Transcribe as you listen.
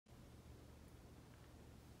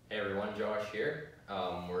Hey everyone, Josh here.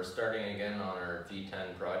 We're starting again on our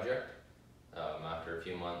V10 project after a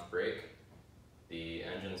few month break. The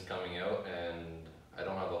engine's coming out and I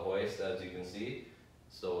don't have a hoist, as you can see,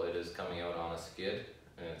 so it is coming out on a skid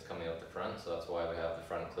and it's coming out the front, so that's why we have the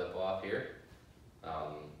front clip off here.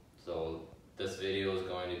 So this video is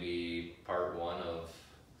going to be part one of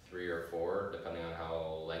 3 or 4 depending on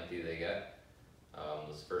how lengthy they get.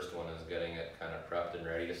 This first one is getting it kind of prepped and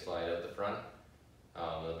ready to slide out the front.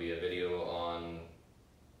 There'll be a video on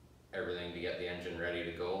everything to get the engine ready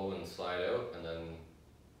to go and slide out, and then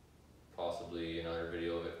possibly another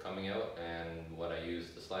video of it coming out and what I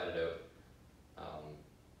use to slide it out.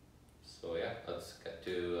 So yeah, let's get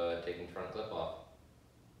to taking the front clip off.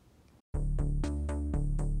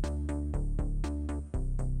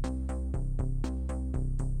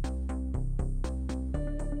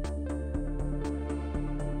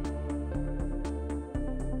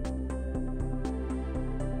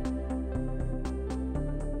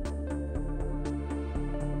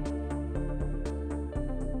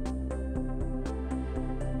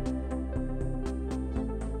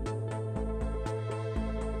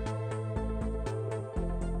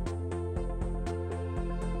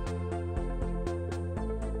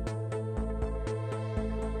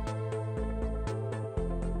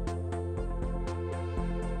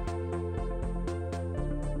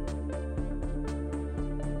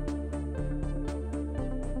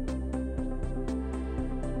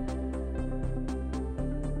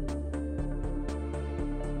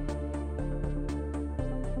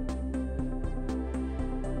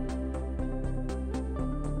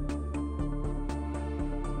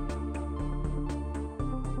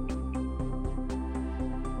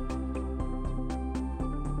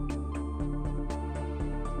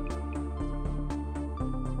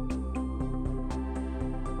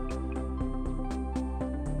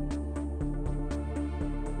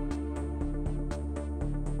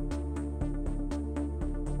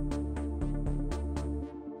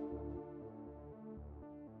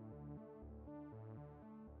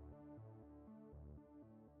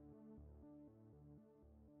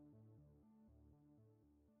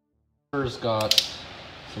 First got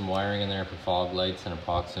some wiring in there for fog lights and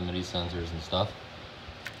proximity sensors and stuff.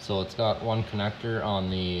 So it's got one connector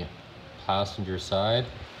on the passenger side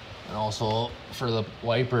and also for the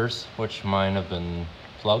wipers, which mine have been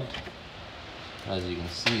plugged. As you can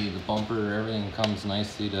see, the bumper, everything comes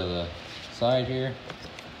nicely to the side here,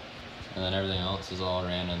 and then everything else is all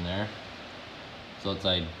ran in there. So it's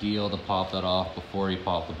ideal to pop that off before you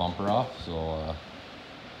pop the bumper off. So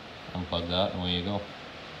unplug that and away you go.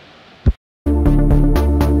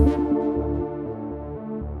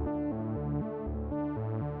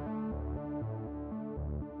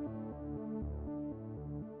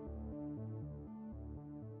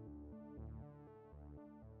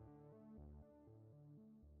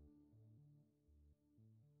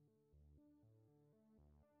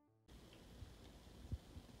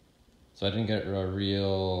 So I didn't get a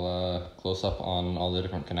real close up on all the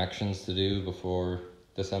different connections to do before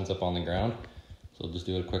this ends up on the ground. So I'll just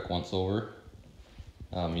do a quick once over.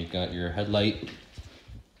 You've got your headlight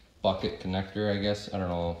bucket connector, I guess. I don't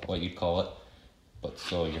know what you'd call it. But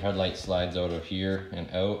so your headlight slides out of here and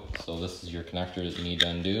out. So this is your connector that you need to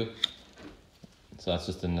undo. So that's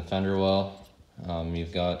just in the fender well.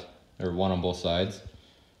 You've got, or one on both sides.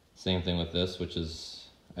 Same thing with this, which is,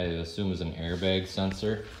 I assume is an airbag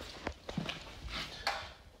sensor.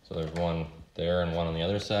 So there's one there and one on the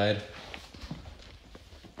other side.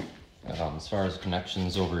 As far as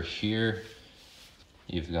connections over here,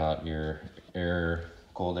 you've got your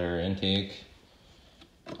cold air intake,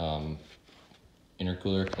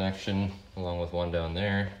 intercooler connection, along with one down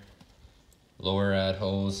there, lower rad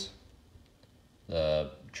hose,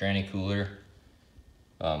 the tranny cooler,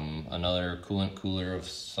 another coolant cooler of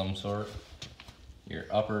some sort, your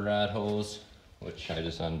upper rad hose, which I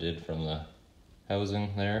just undid from the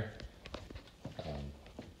housing there,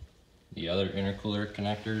 the other intercooler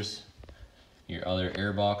connectors, your other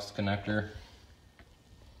airbox connector,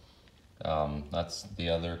 that's the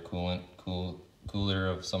other cooler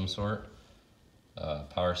of some sort,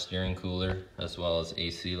 power steering cooler, as well as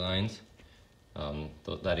AC lines.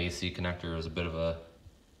 That AC connector is a bit of a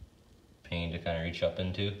pain to kind of reach up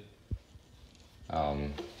into.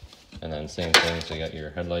 And then same thing, so you got your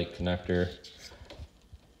headlight connector,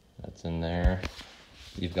 that's in there.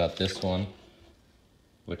 You've got this one,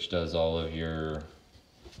 which does all of your,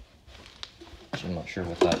 I'm not sure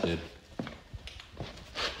what that did.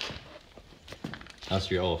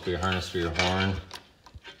 That's your, for your harness for your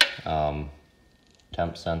horn,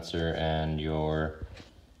 temp sensor, and your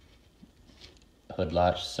hood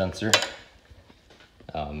latch sensor.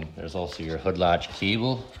 There's also your hood latch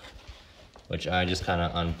cable, which I just kind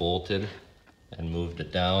of unbolted and moved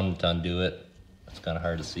it down to undo it. It's kind of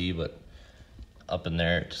hard to see, but up in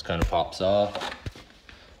there it just kind of pops off.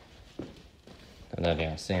 And then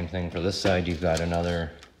yeah, same thing for this side. You've got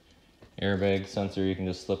another airbag sensor you can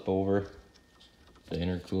just slip over the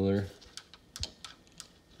intercooler.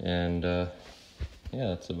 And yeah,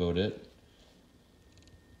 that's about it.